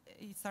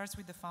it starts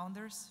with the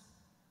founders.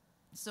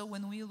 So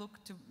when we look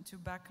to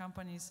back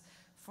companies,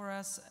 for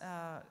us,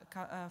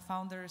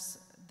 founders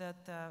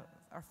that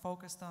are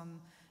focused on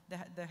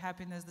the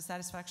happiness, the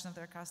satisfaction of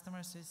their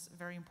customers is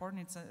very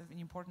important. It's an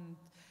important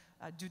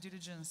due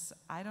diligence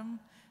item.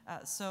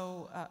 It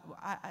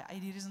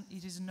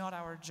is not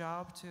our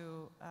job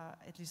to,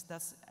 at least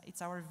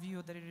it's our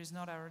view that it is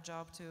not our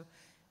job to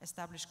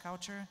establish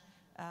culture.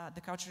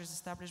 The culture is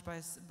established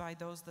by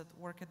those that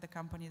work at the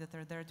company, that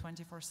are there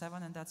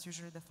 24/7, and that's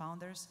usually the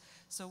founders.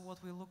 So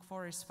what we look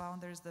for is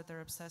founders that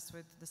are obsessed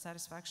with the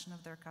satisfaction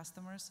of their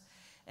customers.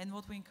 And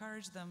what we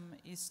encourage them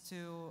is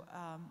to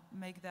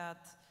make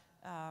that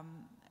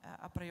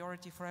a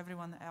priority for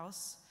everyone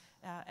else,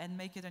 and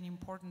make it an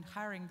important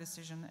hiring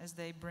decision as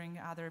they bring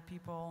other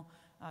people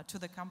to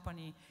the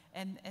company.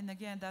 And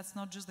again, that's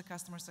not just the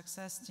customer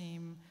success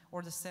team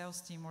or the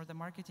sales team or the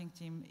marketing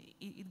team.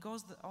 It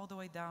goes all the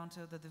way down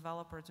to the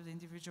developer, to the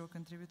individual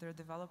contributor,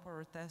 developer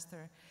or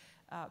tester,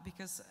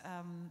 because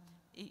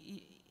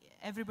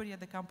everybody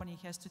at the company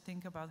has to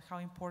think about how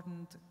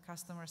important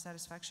customer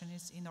satisfaction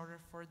is in order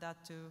for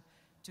that to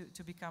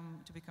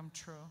become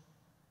true.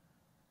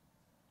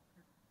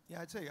 Yeah,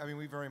 I'd say,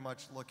 we very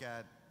much look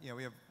at,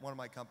 we have one of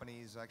my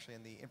companies actually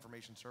in the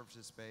information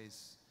services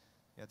space.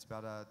 It's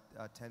about a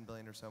 10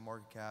 billion or so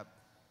market cap.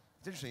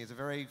 It's interesting, it's a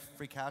very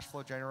free cash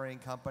flow generating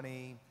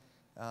company.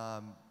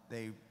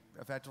 They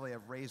effectively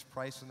have raised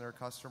price on their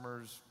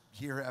customers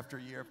year after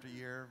year after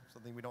year,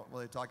 something we don't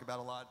really talk about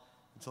a lot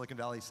in Silicon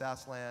Valley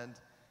SaaS land.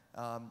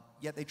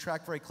 Yet they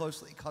track very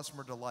closely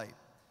customer delight.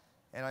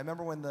 And I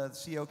remember when the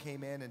CEO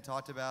came in and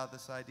talked about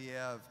this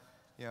idea of,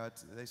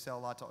 they sell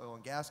a lot to oil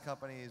and gas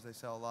companies, they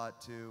sell a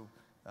lot to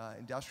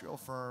industrial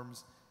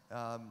firms,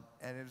 and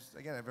it was,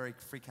 again, a very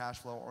free cash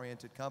flow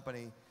oriented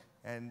company.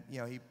 And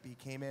he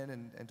came in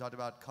and talked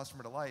about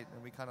customer delight,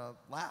 and we kind of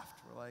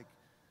laughed. We're like,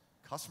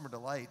 customer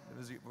delight?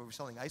 Were we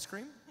selling ice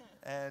cream?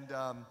 And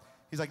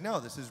he's like, no,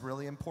 this is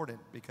really important,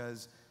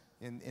 because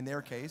in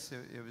their case,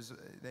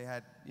 they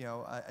had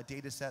a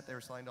data set they were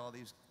selling to all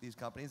these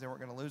companies. They weren't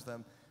going to lose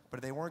them. But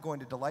if they weren't going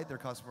to delight their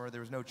customer,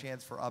 there was no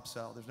chance for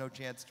upsell. There's no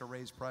chance to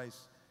raise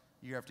price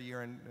year after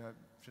year, and I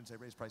shouldn't say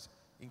raise price,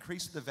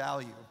 increase the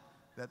value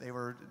that they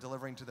were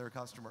delivering to their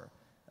customer,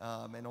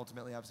 and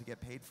ultimately obviously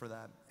get paid for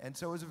that. And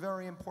so it was a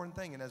very important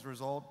thing. And as a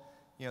result,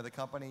 the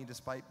company,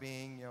 despite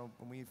being,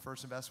 when we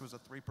first invested, was a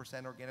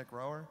 3% organic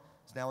grower,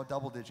 it's now a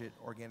double-digit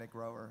organic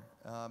grower.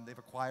 They've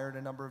acquired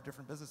a number of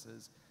different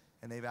businesses,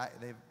 and they've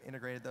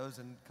integrated those,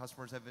 and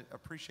customers have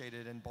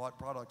appreciated and bought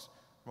products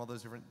from all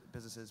those different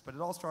businesses. But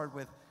it all started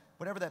with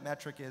whatever that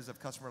metric is of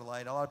customer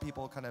delight. A lot of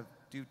people kind of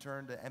do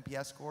turn to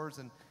NPS scores,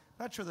 and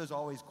I'm not sure those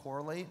always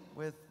correlate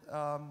with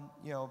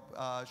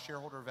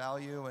shareholder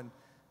value and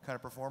kind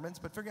of performance.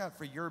 But figuring out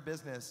for your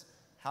business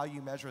how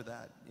you measure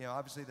that.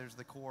 Obviously there's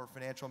the core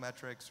financial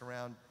metrics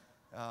around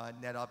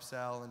net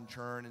upsell and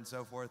churn and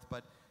so forth.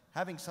 But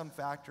having some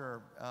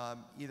factor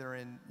either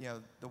in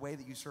the way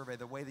that you survey,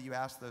 the way that you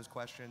ask those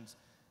questions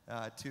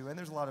too. And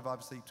there's a lot of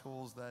obviously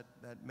tools that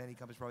many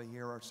companies probably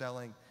here are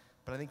selling.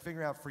 But I think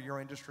figuring out for your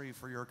industry,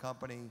 for your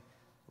company,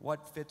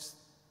 what fits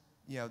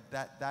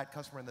that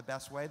customer in the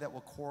best way that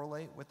will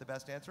correlate with the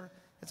best answer.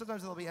 And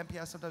sometimes it'll be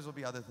NPS, sometimes it'll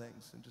be other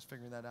things. And just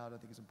figuring that out, I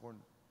think, is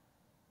important.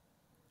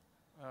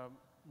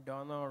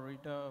 Donna or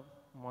Rita,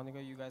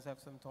 Monica, you guys have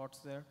some thoughts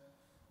there?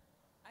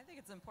 I think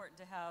it's important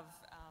to have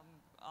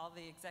all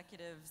the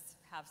executives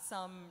have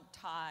some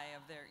tie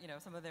of their,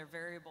 some of their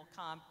variable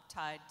comp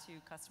tied to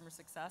customer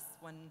success.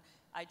 When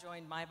I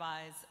joined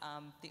MyBuys,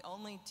 the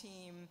only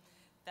team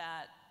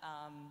that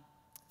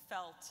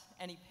felt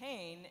any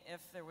pain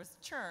if there was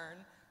churn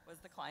was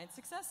the client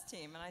success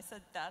team. And I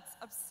said, that's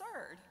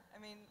absurd.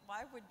 I mean,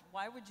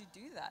 why would you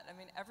do that? I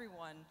mean,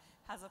 everyone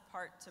has a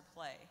part to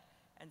play.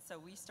 And so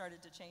we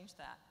started to change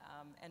that.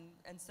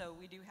 And so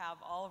we do have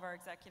all of our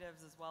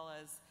executives as well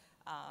as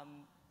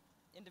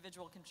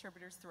individual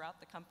contributors throughout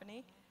the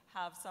company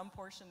have some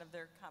portion of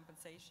their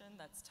compensation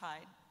that's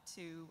tied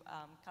to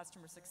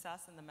customer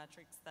success and the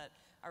metrics that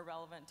are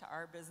relevant to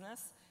our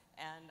business.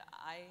 And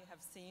I have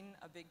seen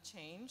a big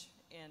change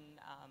in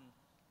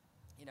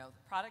the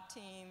product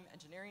team,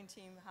 engineering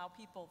team, how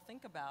people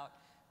think about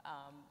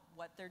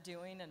what they're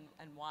doing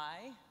and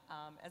why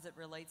as it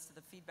relates to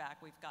the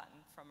feedback we've gotten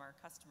from our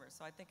customers.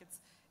 So I think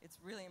it's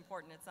really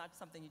important. It's not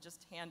something you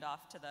just hand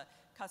off to the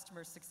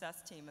customer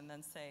success team and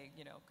then say,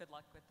 good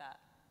luck with that.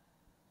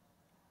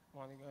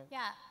 Monica?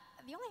 Yeah,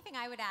 the only thing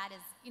I would add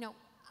is,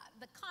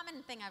 the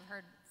common thing I've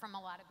heard from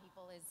a lot of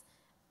people is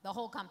the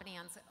whole company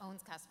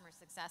owns customer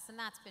success, and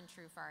that's been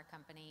true for our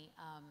company.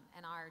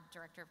 And our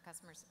director of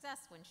customer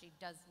success, when she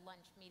does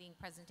lunch meeting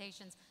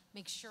presentations,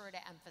 makes sure to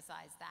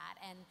emphasize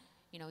that. And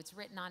it's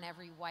written on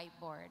every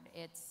whiteboard.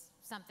 It's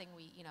something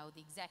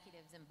the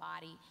executives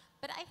embody.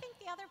 But I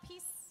think the other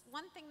piece,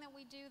 one thing that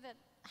we do that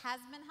has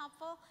been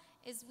helpful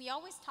is we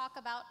always talk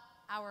about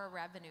our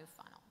revenue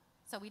funnel.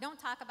 So we don't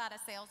talk about a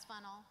sales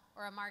funnel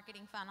or a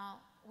marketing funnel.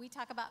 We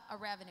talk about a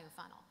revenue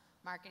funnel.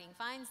 Marketing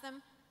finds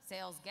them,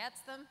 sales gets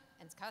them,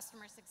 and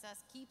customer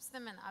success keeps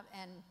them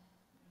and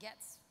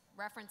gets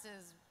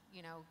references,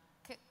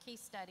 case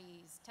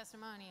studies,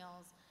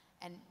 testimonials,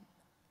 and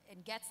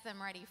gets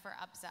them ready for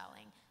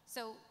upselling.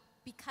 So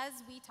because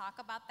we talk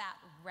about that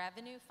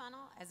revenue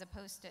funnel as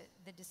opposed to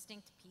the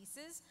distinct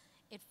pieces,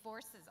 it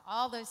forces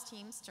all those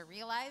teams to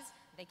realize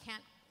they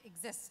can't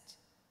exist.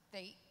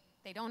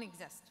 They don't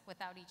exist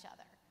without each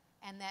other.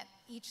 And that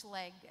each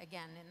leg,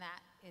 again, in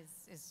that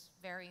is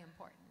very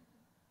important.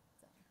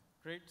 So.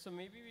 Great. So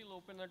maybe we'll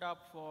open it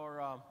up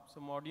for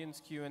some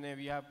audience Q&A.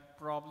 We have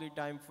probably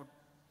time for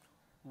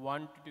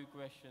 1 to 2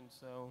 questions.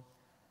 So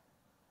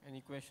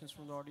any questions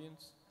from the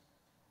audience?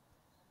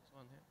 There's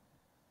one here.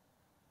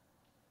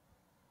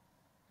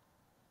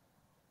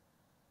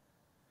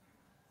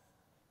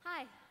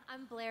 Hi,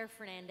 I'm Blair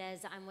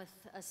Fernandez. I'm with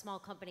a small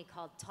company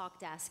called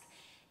TalkDesk.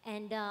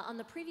 And on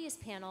the previous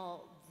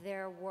panel,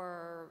 there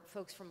were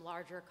folks from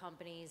larger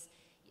companies.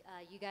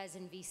 You guys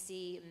in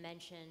VC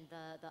mentioned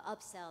the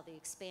upsell, the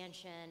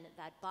expansion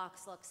that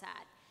Box looks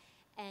at.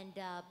 And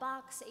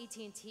Box,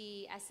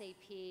 AT&T,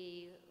 SAP,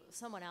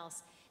 someone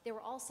else, they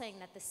were all saying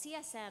that the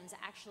CSMs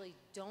actually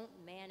don't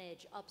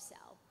manage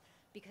upsell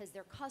because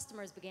their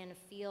customers began to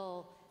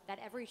feel that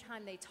every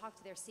time they talked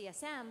to their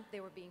CSM, they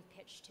were being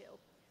pitched to,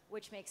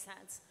 which makes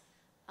sense.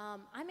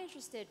 I'm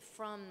interested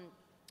from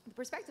the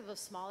perspective of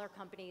smaller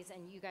companies,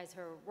 and you guys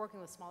who are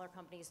working with smaller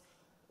companies,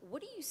 what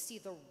do you see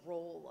the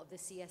role of the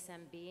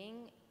CSM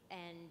being,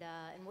 and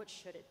what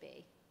should it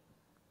be?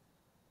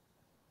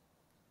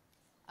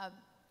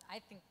 I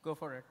think. Go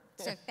for it.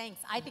 So thanks.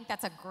 I think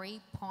that's a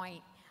great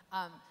point.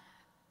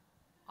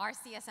 Our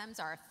CSMs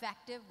are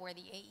effective where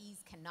the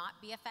AEs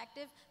cannot be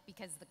effective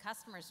because the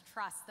customers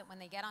trust that when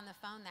they get on the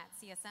phone, that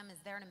CSM is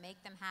there to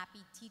make them happy,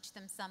 teach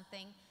them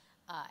something,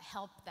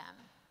 help them,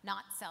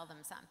 not sell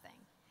them something.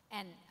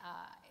 And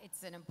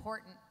it's an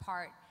important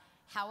part.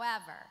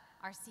 However,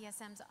 our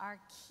CSMs are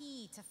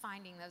key to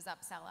finding those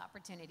upsell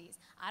opportunities.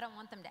 I don't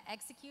want them to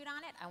execute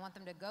on it. I want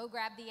them to go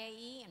grab the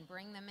AE and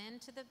bring them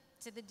into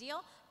the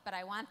deal, but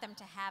I want them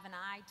to have an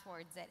eye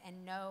towards it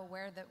and know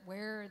where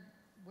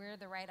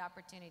the right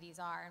opportunities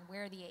are and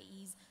where the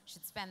AEs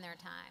should spend their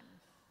time.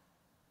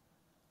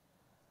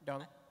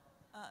 Donna?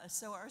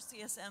 So our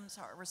CSMs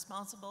are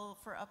responsible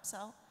for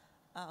upsell.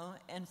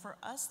 And for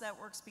us, that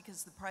works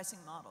because the pricing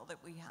model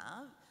that we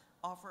have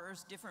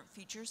offers different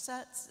feature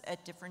sets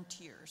at different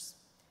tiers.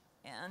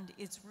 And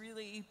it's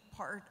really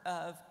part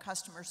of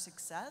customer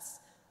success,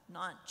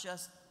 not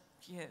just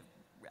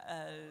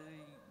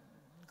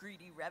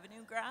greedy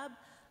revenue grab,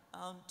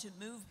 to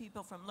move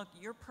people from, look,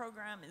 your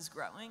program is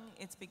growing,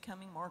 it's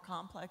becoming more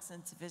complex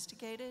and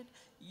sophisticated.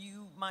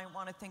 You might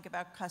want to think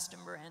about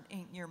customer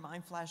and your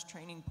Mindflash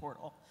training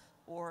portal,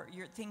 or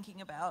you're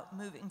thinking about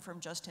moving from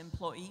just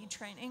employee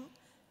training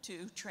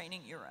to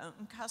training your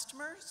own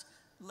customers.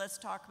 Let's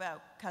talk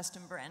about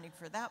custom branding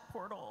for that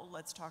portal.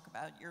 Let's talk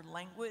about your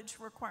language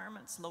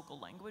requirements, local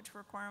language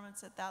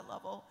requirements at that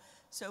level.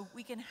 So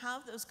we can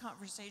have those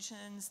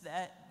conversations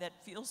that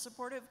feel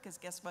supportive, because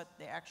guess what?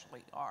 They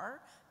actually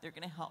are. They're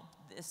going to help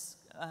this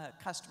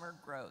customer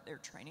grow their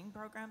training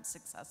program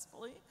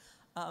successfully.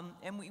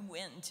 And we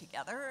win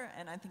together.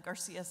 And I think our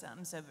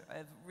CSMs have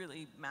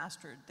really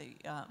mastered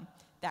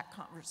that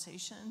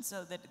conversation,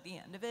 so that at the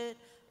end of it,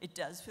 it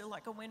does feel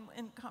like a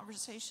win-win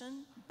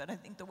conversation. But I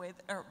think the way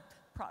that, or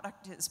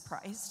product is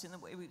priced and the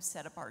way we've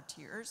set up our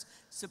tiers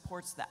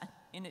supports that.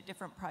 In a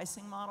different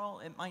pricing model,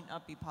 it might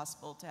not be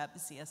possible to have the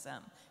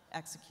CSM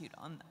execute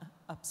on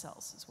the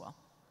upsells as well.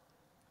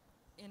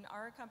 In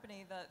our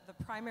company, the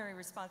primary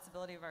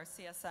responsibility of our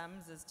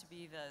CSMs is to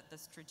be the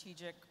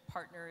strategic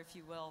partner, if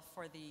you will,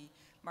 for the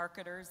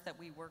marketers that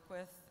we work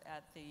with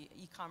at the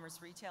e-commerce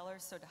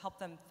retailers. So to help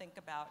them think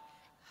about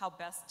how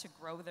best to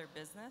grow their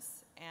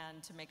business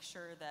and to make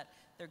sure that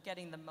they're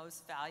getting the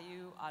most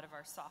value out of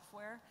our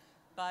software.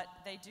 But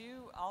they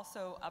do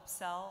also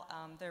upsell.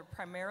 They're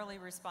primarily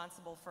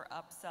responsible for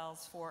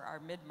upsells for our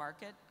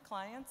mid-market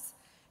clients.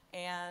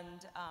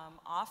 And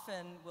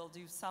often we'll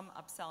do some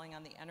upselling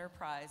on the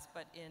enterprise,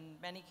 but in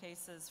many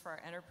cases for our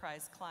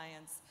enterprise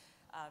clients,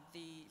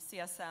 the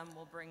CSM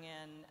will bring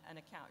in an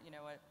account,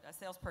 a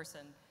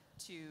salesperson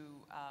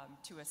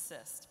to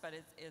assist. But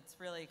it's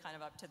really kind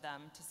of up to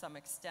them to some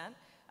extent.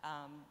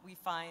 We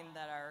find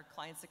that our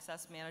client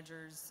success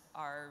managers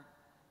are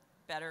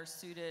better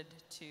suited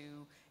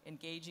to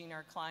engaging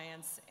our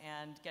clients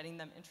and getting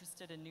them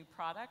interested in new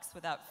products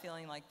without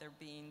feeling like they're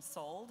being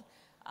sold.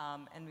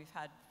 And we've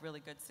had really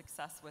good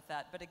success with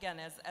that. But again,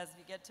 as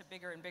we get to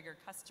bigger and bigger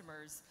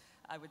customers,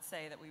 I would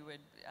say that we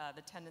would,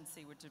 the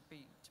tendency would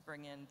be to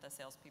bring in the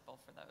salespeople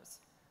for those.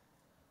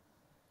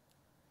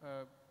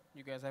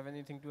 You guys have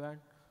anything to add? No,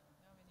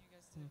 I mean, you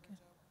guys did a good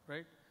job.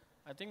 Right?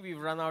 I think we've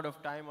run out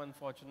of time,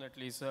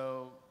 unfortunately.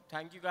 So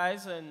thank you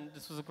guys, and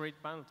this was a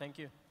great panel. Thank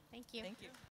you. Thank you. Thank you.